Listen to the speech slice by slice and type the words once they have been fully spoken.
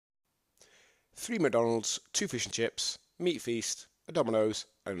3 McDonald's, 2 fish and chips, meat feast, a Dominoes,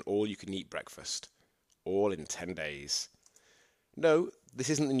 and an all-you-can-eat breakfast. All in 10 days. No, this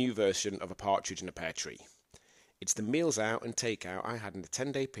isn't the new version of a partridge in a pear tree. It's the meals out and takeout I had in the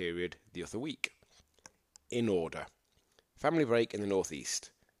 10-day period the other week. In order. Family break in the northeast.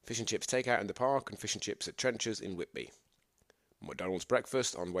 Fish and chips takeout in the park and fish and chips at Trenchers in Whitby. McDonald's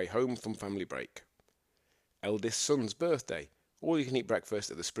breakfast on way home from family break. Eldest son's birthday. All-you-can-eat breakfast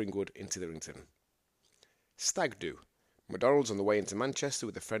at the Springwood in Titherington. Stag do. McDonald's on the way into Manchester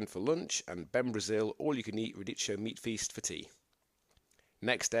with a friend for lunch and Ben Brazil all-you-can-eat radicchio meat feast for tea.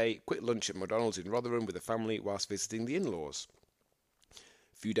 Next day, quick lunch at McDonald's in Rotherham with the family whilst visiting the in-laws. A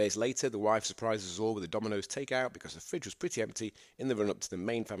few days later, the wife surprises us all with a Dominoes takeout because the fridge was pretty empty in the run-up to the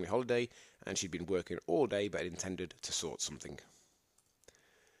main family holiday and she'd been working all day but had intended to sort something.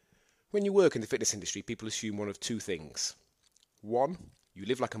 When you work in the fitness industry, people assume one of two things. 1. You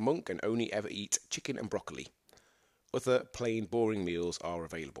live like a monk and only ever eat chicken and broccoli. Other plain boring meals are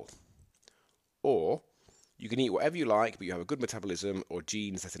available. Or, you can eat whatever you like but you have a good metabolism or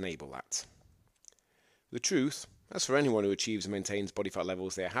genes that enable that. The truth, as for anyone who achieves and maintains body fat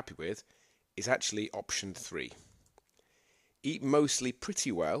levels they are happy with, is actually option 3. Eat mostly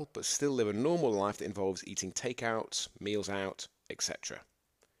pretty well but still live a normal life that involves eating takeouts, meals out, etc.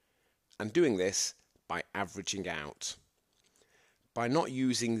 And doing this by averaging out. By not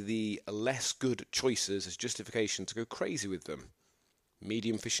using the less good choices as justification to go crazy with them.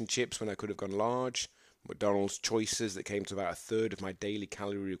 Medium fish and chips when I could have gone large, McDonald's choices that came to about a third of my daily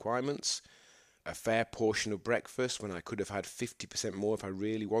calorie requirements, a fair portion of breakfast when I could have had 50% more if I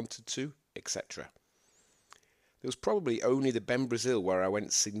really wanted to, etc. There was probably only the Ben Brazil where I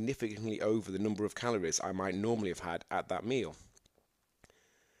went significantly over the number of calories I might normally have had at that meal.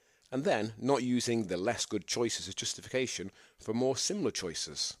 And then not using the less good choices as justification for more similar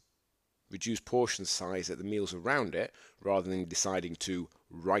choices. Reduce portion size at the meals around it rather than deciding to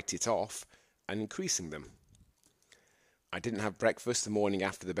write it off and increasing them. I didn't have breakfast the morning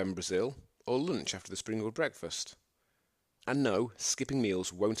after the Ben Brazil or lunch after the Springwood breakfast. And no, skipping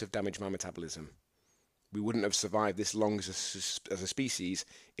meals won't have damaged my metabolism. We wouldn't have survived this long as a species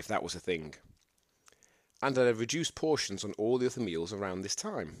if that was a thing. And I'd have reduced portions on all the other meals around this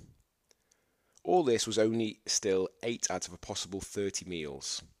time. All this was only still 8 out of a possible 30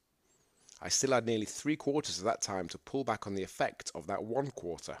 meals. I still had nearly 3/4 of that time to pull back on the effect of that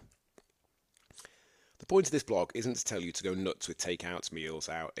 1/4. The point of this blog isn't to tell you to go nuts with takeouts, meals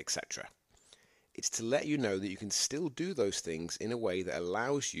out, etc. It's to let you know that you can still do those things in a way that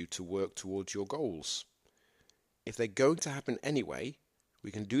allows you to work towards your goals. If they're going to happen anyway,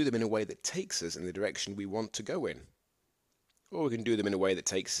 we can do them in a way that takes us in the direction we want to go in. Or we can do them in a way that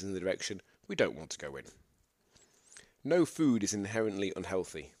takes us in the direction we don't want to go in. No food is inherently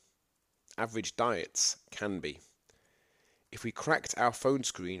unhealthy. Average diets can be. If we cracked our phone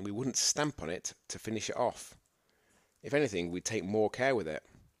screen, we wouldn't stamp on it to finish it off. If anything, we'd take more care with it.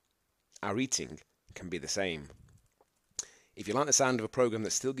 Our eating can be the same. If you like the sound of a program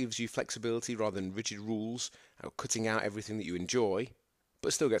that still gives you flexibility rather than rigid rules, and cutting out everything that you enjoy,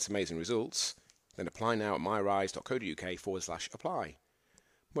 but still gets amazing results, then apply now at myrise.co.uk/apply.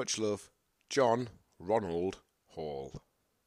 Much love, John Ronald Hall.